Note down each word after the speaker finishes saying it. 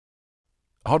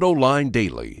AutoLine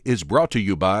Daily is brought to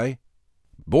you by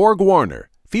Borg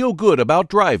Warner, feel good about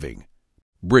driving.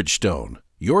 Bridgestone,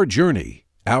 your journey,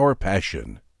 our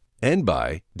passion. And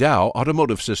by Dow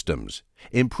Automotive Systems,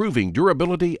 improving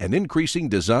durability and increasing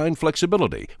design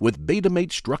flexibility with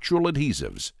Betamate structural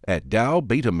adhesives at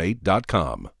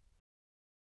dowbetamate.com.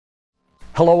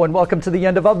 Hello and welcome to the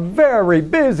end of a very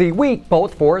busy week,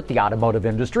 both for the automotive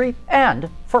industry and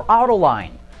for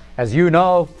AutoLine. As you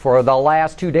know, for the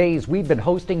last 2 days, we've been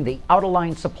hosting the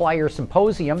AutoLine Supplier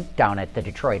Symposium down at the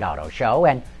Detroit Auto Show,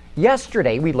 and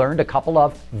yesterday we learned a couple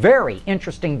of very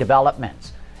interesting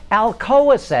developments.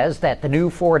 Alcoa says that the new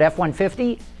Ford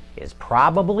F-150 is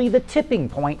probably the tipping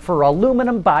point for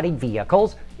aluminum-bodied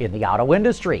vehicles in the auto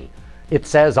industry. It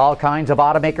says all kinds of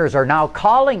automakers are now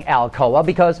calling Alcoa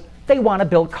because they want to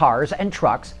build cars and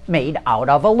trucks made out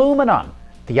of aluminum.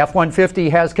 The F-150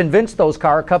 has convinced those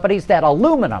car companies that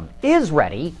aluminum is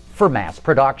ready for mass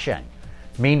production.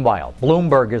 Meanwhile,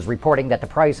 Bloomberg is reporting that the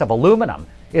price of aluminum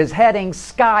is heading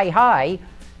sky high,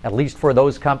 at least for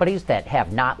those companies that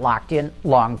have not locked in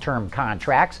long-term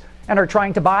contracts and are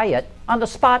trying to buy it on the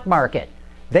spot market.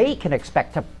 They can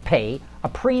expect to pay a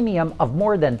premium of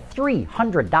more than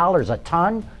 $300 a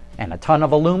ton, and a ton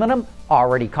of aluminum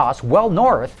already costs well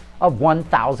north of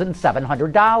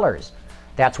 $1,700.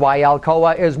 That's why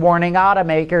Alcoa is warning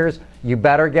automakers, you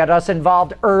better get us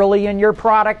involved early in your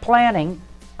product planning.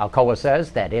 Alcoa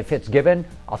says that if it's given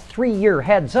a 3-year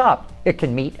heads up, it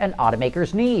can meet an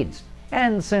automaker's needs.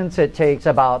 And since it takes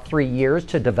about 3 years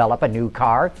to develop a new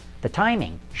car, the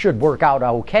timing should work out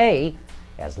okay,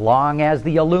 as long as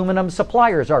the aluminum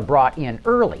suppliers are brought in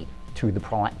early to the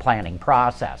planning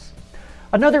process.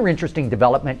 Another interesting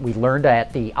development we learned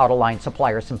at the AutoLine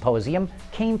Supplier Symposium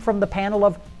came from the panel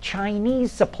of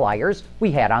Chinese suppliers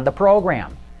we had on the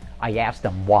program. I asked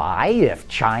them why, if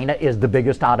China is the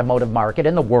biggest automotive market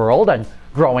in the world and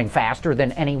growing faster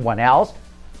than anyone else,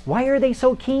 why are they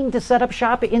so keen to set up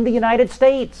shop in the United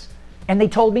States? And they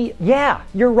told me, yeah,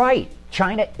 you're right,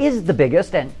 China is the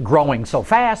biggest and growing so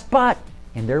fast, but,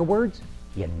 in their words,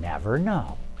 you never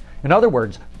know. In other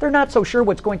words, they're not so sure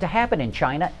what's going to happen in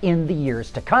China in the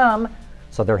years to come,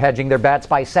 so they're hedging their bets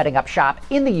by setting up shop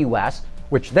in the U.S.,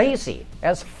 which they see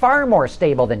as far more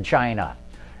stable than China.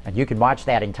 And you can watch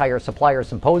that entire supplier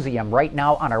symposium right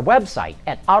now on our website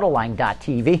at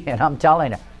autoline.tv, and I'm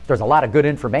telling you, there's a lot of good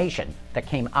information that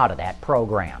came out of that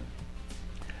program.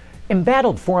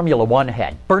 Embattled Formula One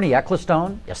head Bernie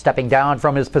Ecclestone is stepping down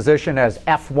from his position as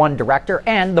F1 director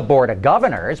and the board of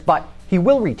governors, but he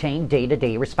will retain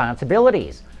day-to-day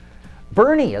responsibilities.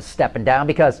 Bernie is stepping down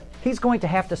because he's going to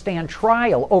have to stand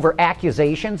trial over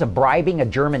accusations of bribing a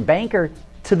German banker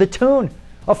to the tune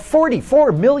of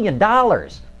 $44 million.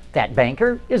 That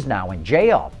banker is now in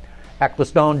jail.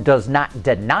 Ecclestone does not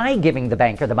deny giving the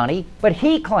banker the money, but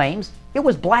he claims it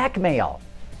was blackmail.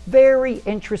 Very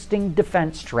interesting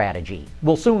defense strategy.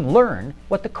 We'll soon learn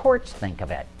what the courts think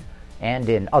of it. And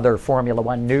in other Formula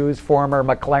One news, former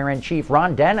McLaren chief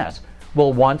Ron Dennis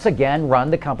will once again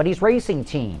run the company's racing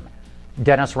team.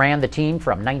 Dennis ran the team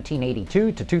from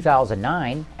 1982 to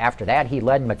 2009. After that, he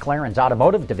led McLaren's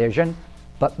automotive division.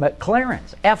 But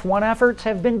McLaren's F1 efforts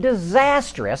have been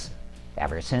disastrous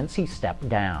ever since he stepped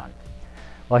down.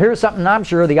 Well, here's something I'm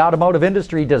sure the automotive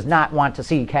industry does not want to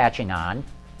see catching on.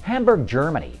 Hamburg,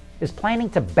 Germany is planning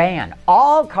to ban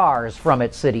all cars from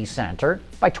its city center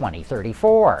by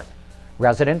 2034.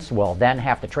 Residents will then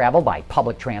have to travel by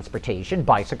public transportation,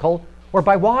 bicycle, or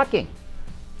by walking.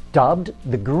 Dubbed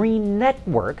the Green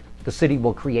Network, the city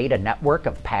will create a network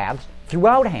of paths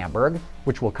throughout Hamburg,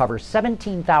 which will cover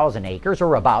 17,000 acres,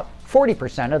 or about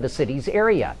 40% of the city's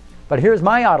area. But here's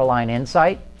my AutoLine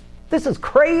insight. This is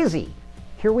crazy.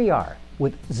 Here we are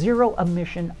with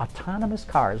zero-emission autonomous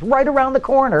cars right around the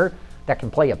corner that can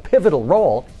play a pivotal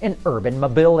role in urban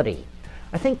mobility.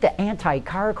 I think the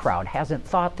anti-car crowd hasn't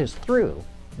thought this through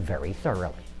very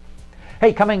thoroughly.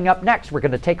 Hey, coming up next, we're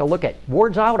going to take a look at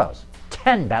Ward's Auto's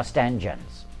 10 best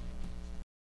engines.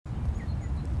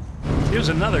 Here's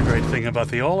another great thing about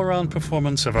the all-around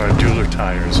performance of our Dueler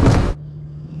tires.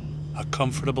 A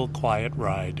comfortable, quiet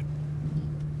ride.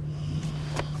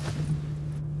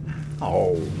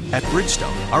 At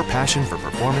Bridgestone, our passion for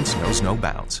performance knows no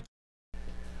bounds.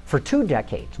 For 2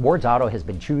 decades, Ward's Auto has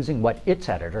been choosing what its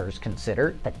editors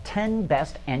consider the 10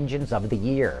 best engines of the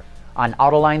year. On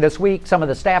AutoLine this week, some of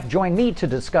the staff joined me to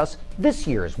discuss this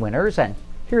year's winners, and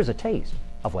here's a taste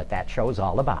of what that show's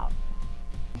all about.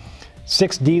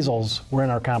 6 diesels were in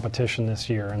our competition this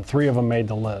year, and 3 of them made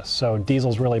the list. So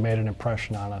diesels really made an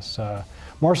impression on us.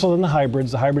 More so than the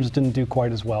hybrids. The hybrids didn't do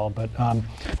quite as well, but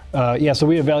yeah. So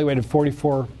we evaluated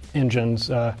 44 engines,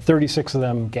 36 of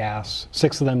them gas,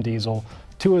 6 of them diesel,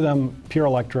 2 of them pure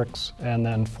electrics, and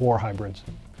then 4 hybrids.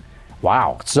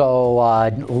 Wow. So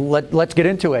let's get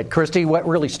into it. Christy, what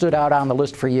really stood out on the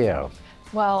list for you?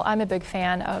 Well, I'm a big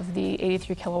fan of the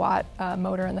 83 kilowatt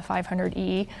motor in the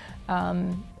 500E.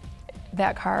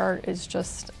 That car is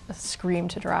just a scream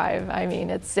to drive. I mean,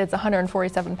 it's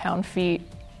 147 pound-feet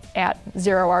at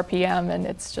 0 RPM, and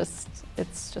it's just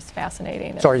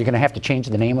fascinating. So are you going to have to change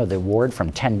the name of the award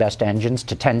from 10 best engines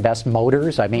to 10 best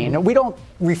motors? I mean, we don't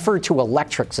refer to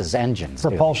electrics as engines.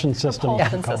 Propulsion systems.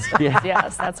 Propulsion systems,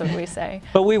 yes, that's what we say.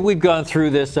 But we've gone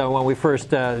through this when we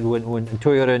first, when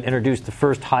Toyota introduced the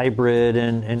first hybrid,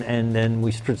 and then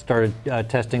we started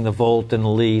testing the Volt and the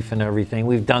Leaf and everything.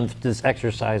 We've done this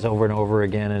exercise over and over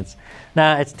again. It's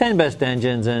 10 best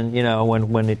engines, and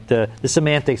when the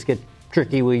semantics get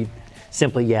tricky, we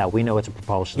simply, we know it's a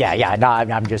propulsion. Yeah. No,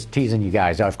 I'm just teasing you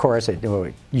guys. Of course,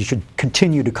 you should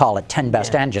continue to call it 10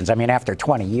 best engines. I mean, after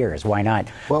 20 years, why not?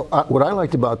 Well, what I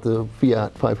liked about the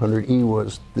Fiat 500e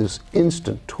was this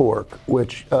instant torque,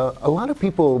 which a lot of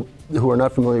people who are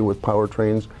not familiar with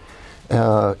powertrains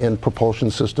and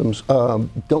propulsion systems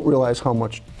don't realize how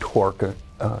much torque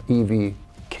EV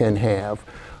can have.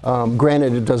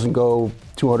 Granted, it doesn't go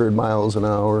 200 miles an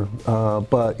hour,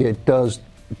 but it does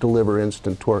deliver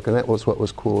instant torque, and that was what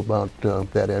was cool about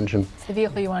that engine. It's the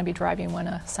vehicle you want to be driving when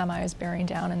a semi is bearing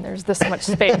down and there's this much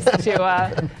space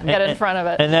to get in front of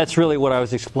it. And that's really what I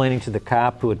was explaining to the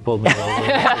cop who had pulled me over.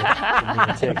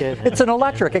 A ticket. It's an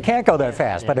electric. It can't go that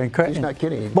fast. But he's not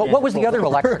kidding. What was the other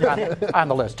electric on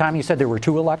the list? Tom, you said there were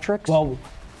 2 electrics? Well,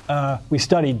 we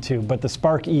studied 2, but the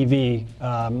Spark EV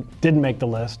didn't make the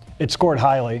list. It scored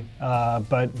highly,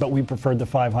 but we preferred the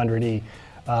 500e.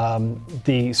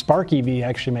 The Spark EV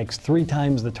actually makes 3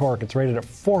 times the torque. It's rated at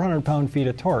 400 pound-feet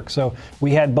of torque. So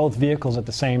we had both vehicles at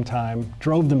the same time,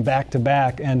 drove them back to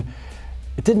back, and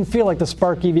it didn't feel like the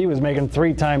Spark EV was making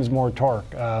 3 times more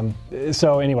torque.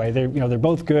 So anyway, they're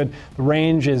both good. The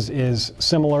range is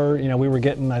similar. We were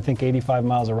getting, I think, 85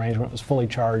 miles of range when it was fully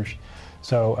charged.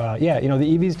 So the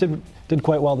EVs did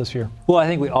quite well this year. Well, I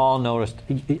think we all noticed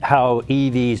how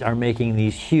EVs are making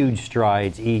these huge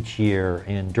strides each year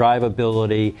in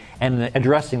drivability and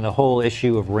addressing the whole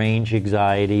issue of range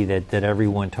anxiety that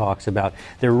everyone talks about.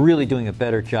 They're really doing a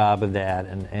better job of that,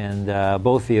 and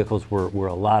both vehicles were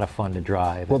a lot of fun to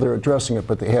drive. Well, they're addressing it,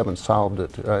 but they haven't solved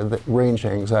it. The range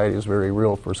anxiety is very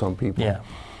real for some people. Yeah.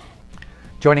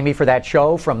 Joining me for that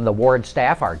show from the Ward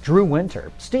staff are Drew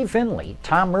Winter, Steve Finley,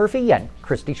 Tom Murphy, and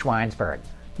Christy Schweinsberg.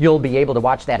 You'll be able to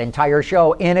watch that entire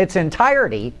show in its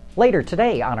entirety later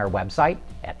today on our website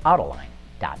at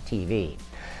Autoline.tv.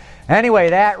 Anyway,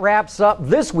 that wraps up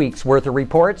this week's Worth of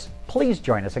Reports. Please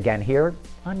join us again here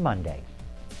on Monday.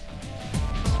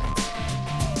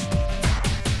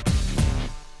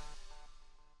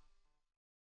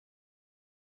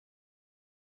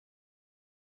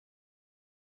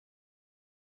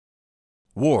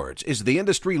 Ward's is the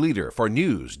industry leader for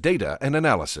news, data, and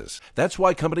analysis. That's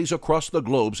why companies across the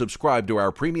globe subscribe to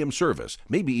our premium service,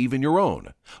 maybe even your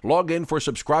own. Log in for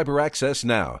subscriber access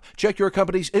now. Check your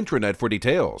company's intranet for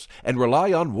details, and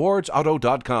rely on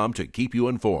wardsauto.com to keep you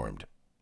informed.